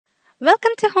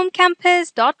Welcome to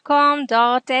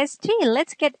homecampus.com.sg.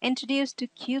 Let's get introduced to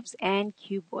cubes and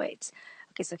cuboids.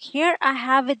 Okay, so here I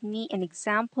have with me an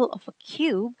example of a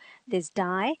cube, this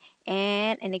die,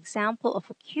 and an example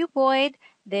of a cuboid,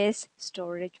 this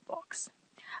storage box.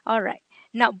 All right,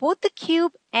 now both the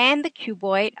cube and the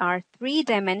cuboid are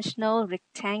three-dimensional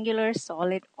rectangular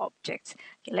solid objects.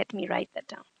 Okay, let me write that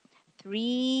down.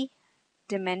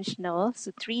 Three-dimensional,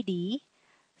 so 3D,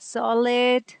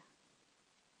 solid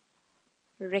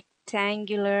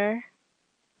rectangular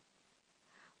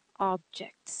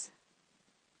objects.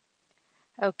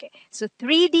 Okay, so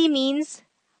 3D means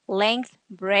length,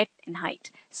 breadth, and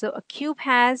height. So a cube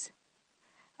has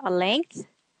a length,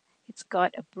 it's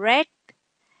got a breadth,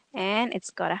 and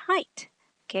it's got a height.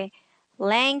 Okay,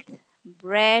 length,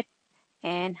 breadth,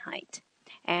 and height.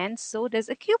 And so does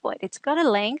a cuboid. It's got a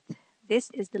length.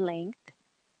 This is the length.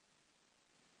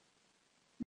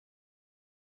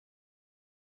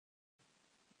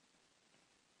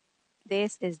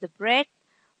 This is the breadth,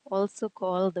 also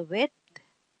called the width.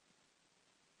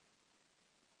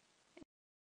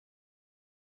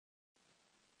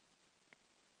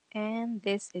 And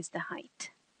this is the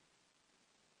height,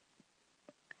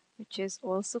 which is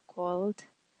also called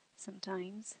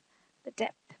sometimes the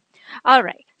depth. All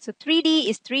right, so 3D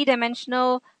is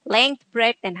three-dimensional, length,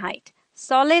 breadth, and height.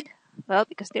 Solid, well,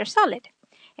 because they're solid.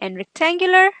 And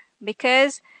rectangular,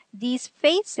 because these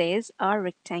faces are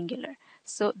rectangular.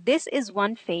 So this is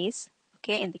one face,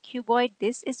 okay, in the cuboid,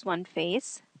 this is one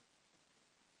face.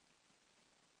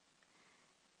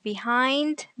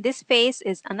 Behind this face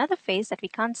is another face that we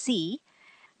can't see.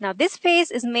 Now this face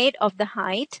is made of the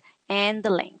height and the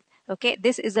length. Okay,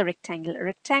 this is a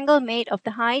rectangle made of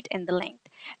the height and the length.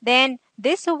 Then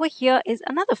this over here is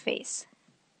another face.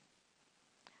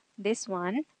 This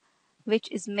one, which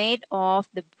is made of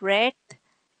the breadth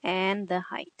and the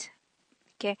height.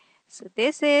 Okay, so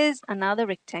this is another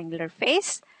rectangular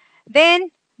face.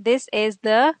 Then this is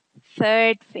the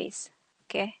third face.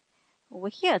 Okay, over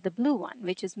here, the blue one,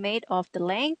 which is made of the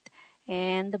length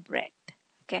and the breadth.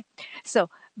 Okay, so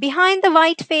behind the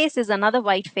white face is another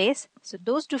white face. So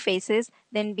those two faces.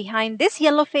 Then behind this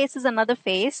yellow face is another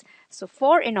face. So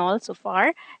 4 in all so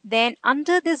far. Then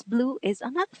under this blue is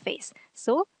another face.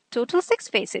 So total 6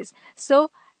 faces.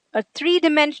 So a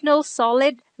three-dimensional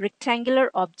solid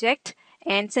rectangular object.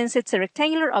 And since it's a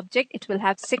rectangular object, it will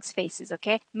have 6 faces,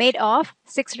 okay, made of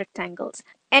 6 rectangles.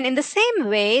 And in the same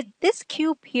way, this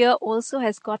cube here also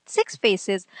has got 6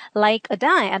 faces like a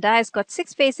die. A die has got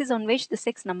 6 faces on which the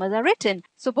 6 numbers are written.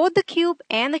 So both the cube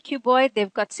and the cuboid,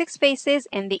 they've got 6 faces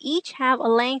and they each have a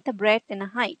length, a breadth, and a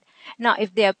height. Now,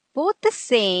 if they are both the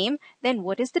same, then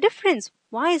what is the difference?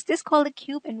 Why is this called a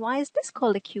cube and why is this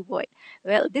called a cuboid?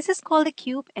 Well, this is called a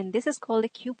cube and this is called a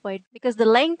cuboid because the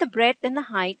length, the breadth, and the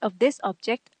height of this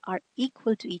object are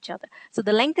equal to each other. So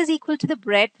the length is equal to the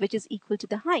breadth, which is equal to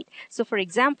the height. So for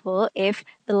example, if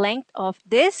the length of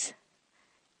this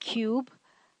cube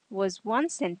was 1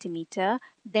 centimeter,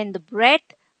 then the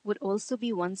breadth would also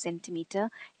be 1 centimeter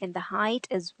and the height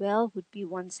as well would be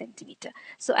 1 centimeter.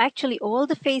 So actually all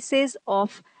the faces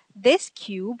of this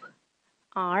cube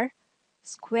are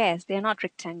squares. They are not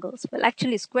rectangles. Well,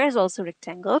 actually square is also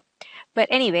rectangle. But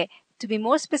anyway, to be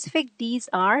more specific, these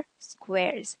are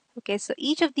squares. Okay, so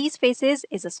each of these faces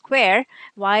is a square,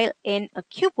 while in a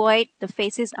cuboid, the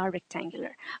faces are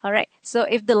rectangular. All right, so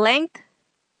if the length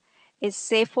is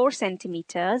say 4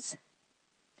 centimeters,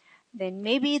 then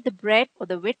maybe the breadth or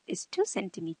the width is 2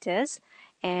 centimeters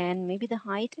and maybe the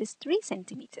height is 3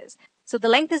 centimeters. So the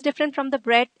length is different from the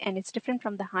breadth and it's different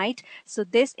from the height. So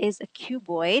this is a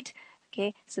cuboid.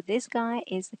 Okay, so this guy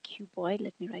is a cuboid.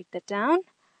 Let me write that down.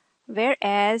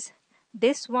 Whereas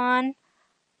this one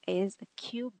is a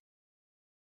cube.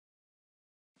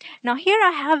 Now here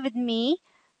I have with me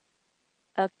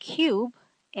a cube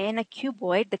and a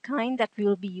cuboid, the kind that we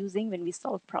will be using when we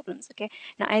solve problems. Okay,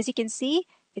 now as you can see,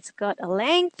 it's got a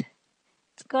length,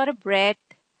 it's got a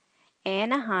breadth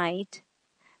and a height,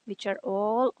 which are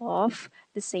all of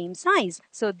the same size.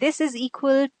 So this is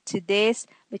equal to this,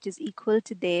 which is equal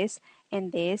to this,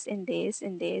 and this, and this,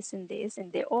 and this, and this,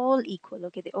 and they're all equal.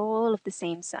 Okay, they're all of the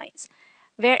same size.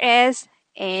 Whereas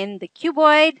in the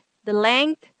cuboid, the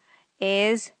length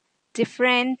is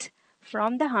different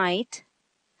from the height,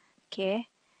 okay,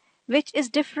 which is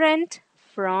different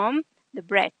from the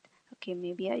breadth. Okay,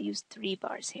 maybe I use 3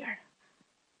 bars here.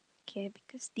 Okay,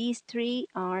 because these 3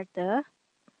 are the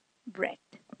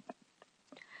breadth.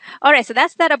 All right, so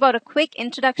that's that about a quick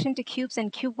introduction to cubes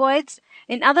and cuboids.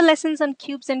 In other lessons on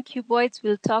cubes and cuboids,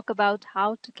 we'll talk about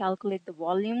how to calculate the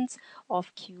volumes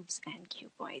of cubes and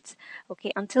cuboids.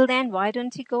 Okay, until then, why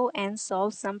don't you go and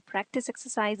solve some practice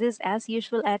exercises as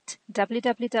usual at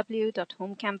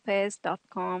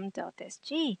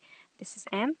www.homecampus.com.sg. This is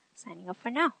M signing off for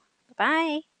now.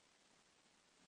 Bye-bye.